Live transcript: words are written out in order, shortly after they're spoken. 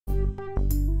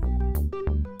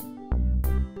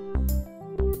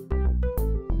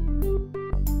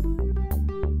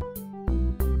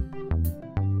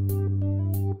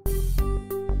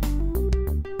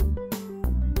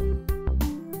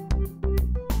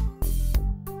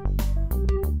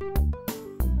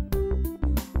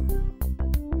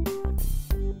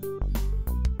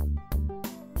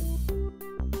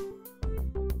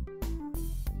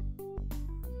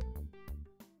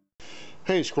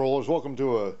Hey Scrollers, welcome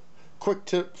to a quick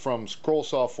tip from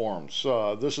ScrollSoft Forums.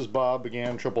 This is Bob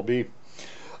again, Triple B.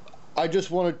 I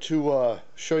just wanted to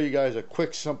show you guys a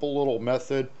quick simple little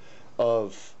method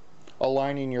of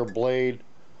aligning your blade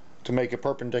to make it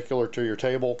perpendicular to your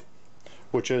table,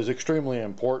 which is extremely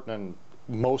important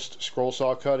in most scroll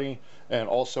saw cutting and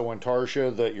also in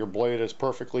Tarsia, that your blade is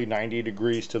perfectly 90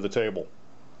 degrees to the table.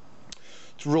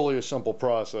 It's really a simple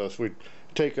process. We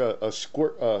take a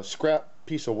scrap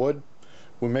piece of wood.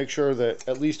 We make sure that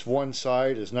at least one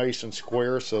side is nice and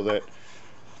square so that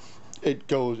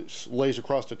it lays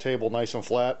across the table nice and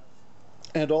flat.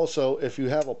 And also, if you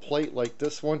have a plate like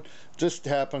this one, just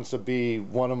happens to be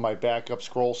one of my backup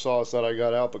scroll saws that I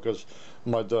got out because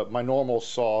my normal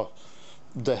saw,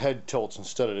 the head tilts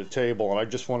instead of the table, and I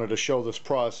just wanted to show this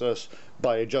process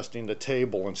by adjusting the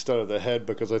table instead of the head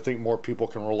because I think more people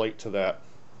can relate to that.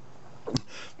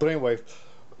 But anyway,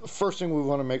 first thing we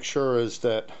want to make sure is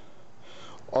that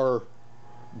our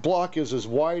block is as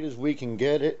wide as we can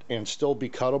get it and still be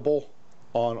cuttable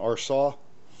on our saw.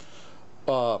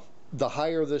 The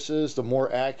higher this is, the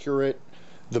more accurate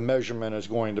the measurement is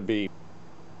going to be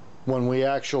when we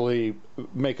actually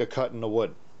make a cut in the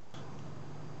wood.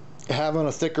 Having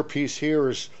a thicker piece here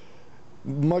is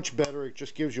much better. It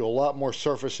just gives you a lot more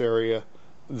surface area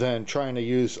than trying to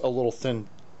use a little thin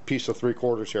piece of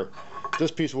 3/4 here. This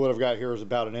piece of wood I've got here is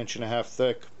about 1.5 inches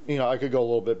thick. You know, I could go a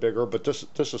little bit bigger, but this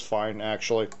is fine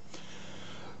actually.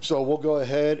 So we'll go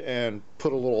ahead and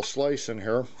put a little slice in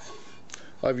here.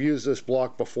 I've used this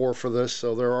block before for this,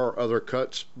 so there are other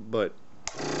cuts, but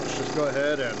let's just go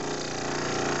ahead and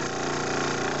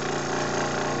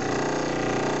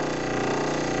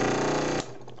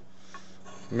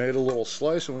made a little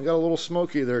slice, and we got a little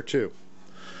smoky there too.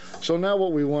 So now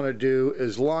what we want to do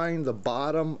is line the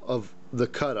bottom of the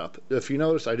cut up. If you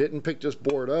notice, I didn't pick this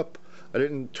board up, I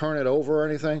didn't turn it over or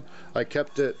anything. I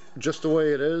kept it just the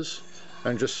way it is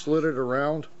and just slid it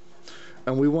around,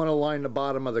 and we want to line the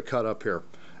bottom of the cut up here.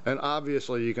 And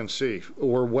obviously you can see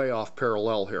we're way off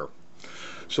parallel here.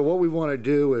 So what we want to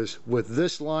do is, with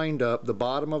this lined up, the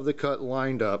bottom of the cut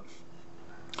lined up,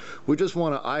 we just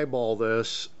want to eyeball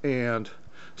this and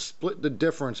split the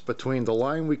difference between the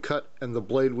line we cut and the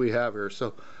blade we have here.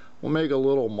 So we'll make a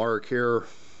little mark here.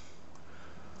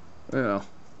 You know,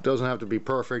 doesn't have to be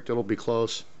perfect, it'll be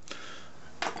close.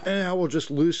 And we'll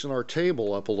just loosen our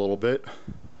table up a little bit.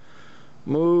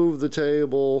 Move the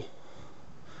table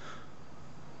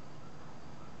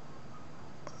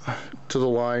to the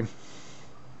line.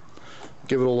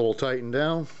 Give it a little tighten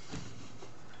down.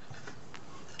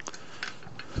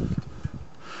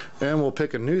 And we'll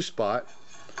pick a new spot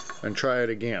and try it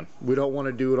again. We don't want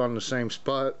to do it on the same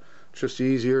spot. It's just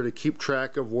easier to keep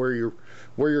track of where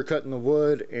you're cutting the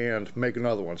wood and make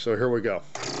another one. So here we go.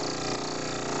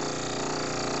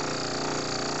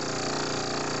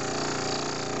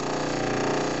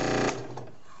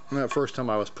 And that first time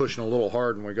I was pushing a little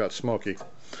hard and we got smoky.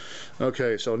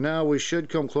 Okay, so now we should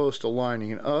come close to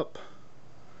lining up.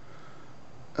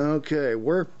 Okay,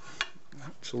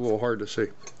 it's a little hard to see.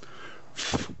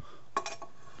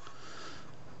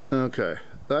 Okay,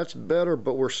 that's better,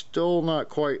 but we're still not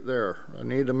quite there. I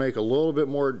need to make a little bit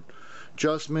more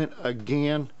adjustment.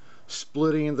 Again,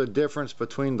 splitting the difference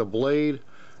between the blade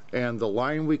and the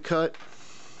line we cut,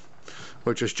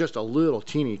 which is just a little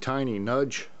teeny tiny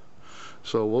nudge.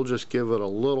 So we'll just give it a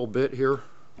little bit here.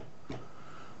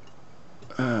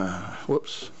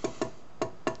 Whoops.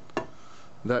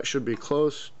 That should be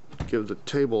close. Give the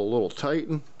table a little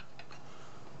tighten.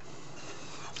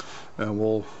 And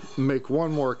we'll make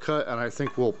one more cut, and I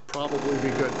think we'll probably be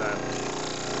good then.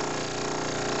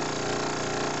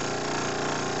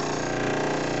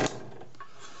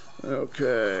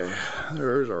 Okay,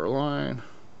 there's our line.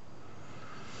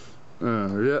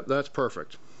 Yep, that's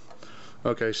perfect.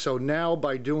 Okay, so now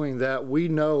by doing that, we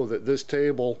know that this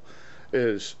table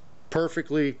is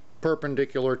perfectly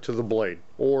perpendicular to the blade,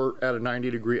 or at a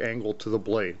 90-degree angle to the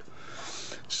blade.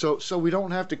 So we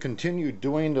don't have to continue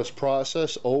doing this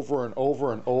process over and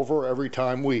over and over every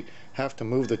time we have to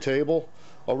move the table.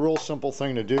 A real simple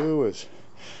thing to do is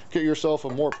get yourself a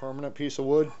more permanent piece of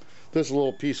wood. This is a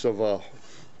little piece of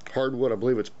hardwood, I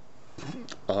believe it's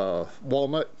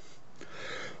walnut.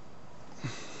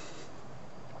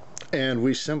 And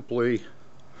we simply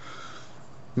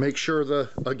make sure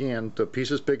again, the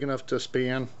piece is big enough to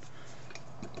span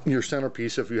your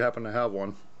centerpiece if you happen to have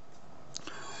one.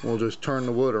 We'll just turn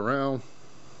the wood around.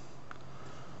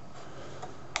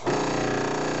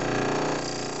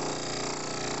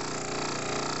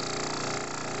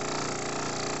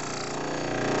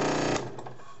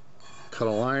 Cut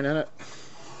a line in it.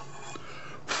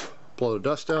 Blow the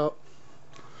dust out.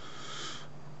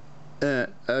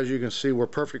 And as you can see, we're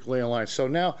perfectly aligned. So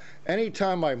now,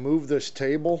 anytime I move this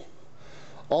table,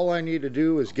 all I need to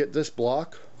do is get this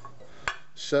block,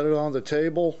 set it on the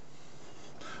table.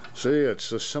 See,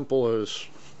 it's as simple as,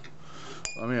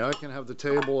 I mean, I can have the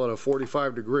table at a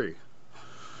 45 degree.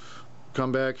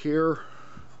 Come back here,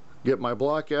 get my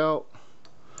block out,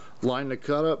 line the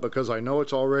cut up because I know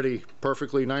it's already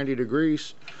perfectly 90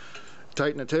 degrees.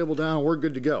 Tighten the table down, we're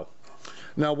good to go.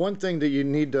 Now, one thing that you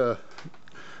need to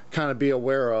kind of be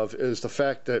aware of is the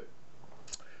fact that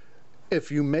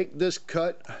if you make this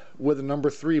cut with a number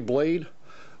 3 blade,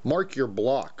 mark your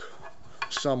block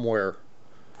somewhere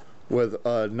with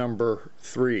a number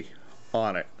 3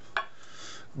 on it,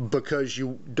 because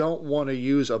you don't want to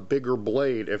use a bigger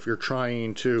blade if you're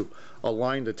trying to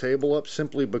align the table up,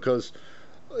 simply because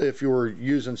if you were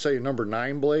using, say, a number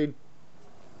 9 blade,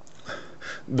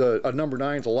 a number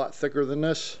 9 is a lot thicker than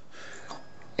this,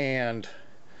 and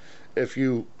if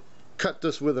you cut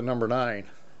this with a number 9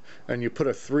 and you put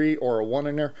a 3 or a 1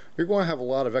 in there, you're going to have a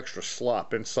lot of extra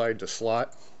slop inside the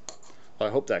slot. I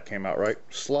hope that came out right.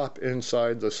 Slop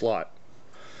inside the slot.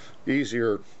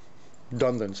 Easier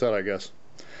done than said, I guess.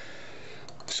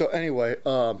 So anyway,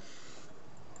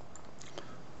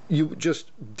 you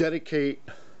just dedicate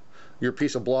your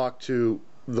piece of block to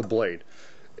the blade.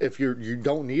 If you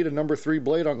don't need a number 3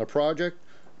 blade on the project,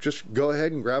 just go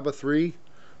ahead and grab a 3,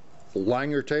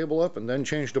 line your table up, and then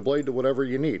change the blade to whatever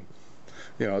you need.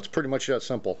 You know, it's pretty much that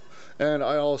simple. And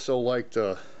I also like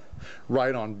to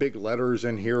write on big letters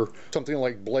in here, something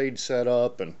like blade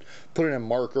setup, and put it in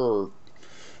marker,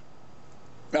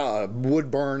 or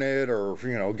wood burn it, or,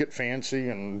 you know, get fancy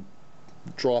and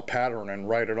draw a pattern and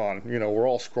write it on. You know, we're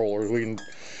all scrollers, we can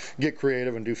get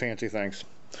creative and do fancy things.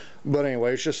 But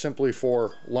anyway, it's just simply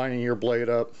for lining your blade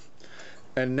up.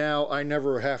 And now I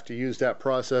never have to use that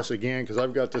process again because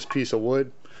I've got this piece of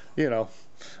wood. You know,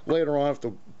 later on if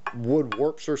the wood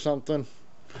warps or something,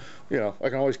 you know, I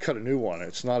can always cut a new one.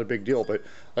 It's not a big deal, but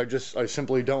I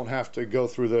simply don't have to go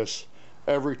through this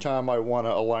every time I want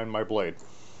to align my blade.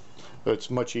 It's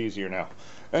much easier now.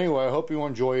 Anyway, I hope you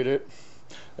enjoyed it,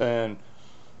 and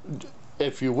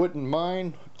if you wouldn't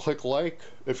mind, click like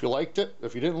if you liked it.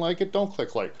 If you didn't like it, don't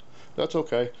click like. That's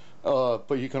okay.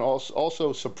 But you can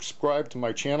also subscribe to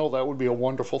my channel. That would be a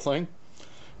wonderful thing,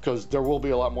 because there will be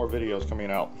a lot more videos coming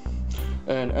out.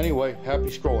 And anyway, happy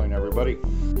scrolling, everybody.